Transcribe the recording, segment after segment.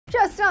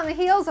Just on the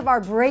heels of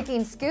our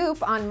breaking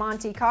scoop on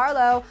Monte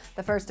Carlo,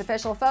 the first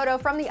official photo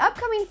from the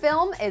upcoming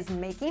film is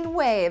making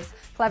waves.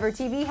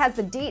 ClevverTV has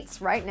the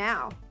deets right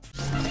now.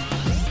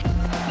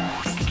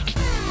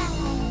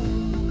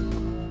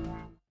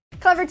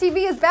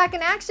 ClevverTV is back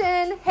in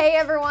action. Hey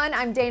everyone,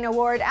 I'm Dana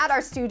Ward at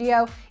our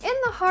studio in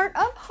the heart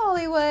of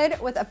Hollywood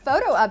with a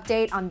photo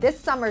update on this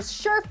summer's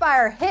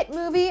surefire hit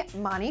movie,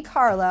 Monte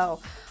Carlo.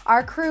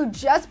 Our crew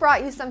just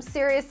brought you some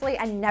seriously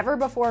and never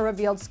before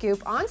revealed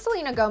scoop on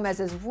Selena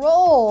Gomez's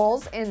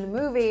roles in the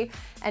movie,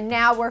 and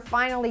now we're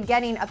finally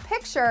getting a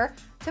picture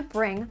to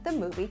bring the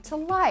movie to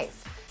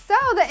life.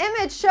 So the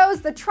image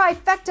shows the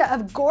trifecta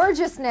of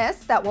gorgeousness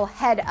that will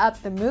head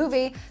up the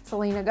movie: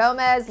 Selena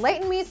Gomez,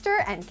 Leighton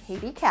Meester, and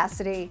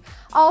Cassidy.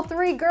 All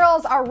three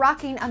girls are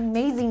rocking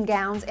amazing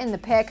gowns in the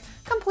pic,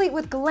 complete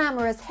with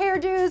glamorous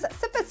hairdos,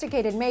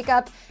 sophisticated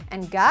makeup,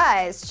 and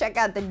guys, check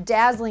out the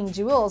dazzling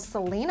jewels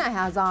Selena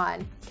has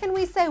on. Can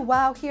we say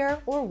wow here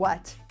or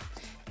what?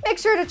 Make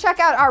sure to check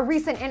out our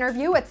recent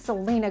interview with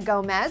Selena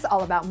Gomez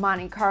all about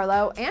Monte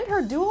Carlo and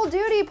her dual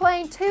duty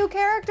playing two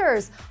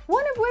characters,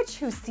 one of which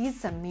who sees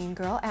some mean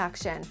girl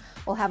action.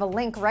 We'll have a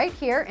link right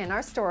here in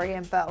our story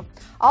info.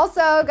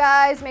 Also,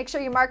 guys, make sure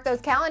you mark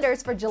those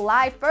calendars for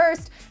July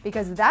 1st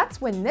because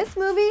that's when this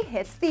movie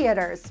hits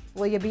theaters.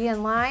 Will you be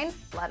in line?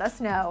 Let us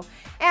know.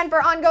 And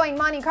for ongoing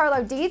Monte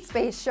Carlo deets,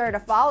 be sure to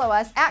follow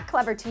us at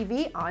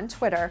ClevverTV on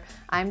Twitter.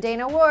 I'm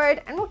Dana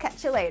Ward, and we'll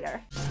catch you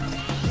later.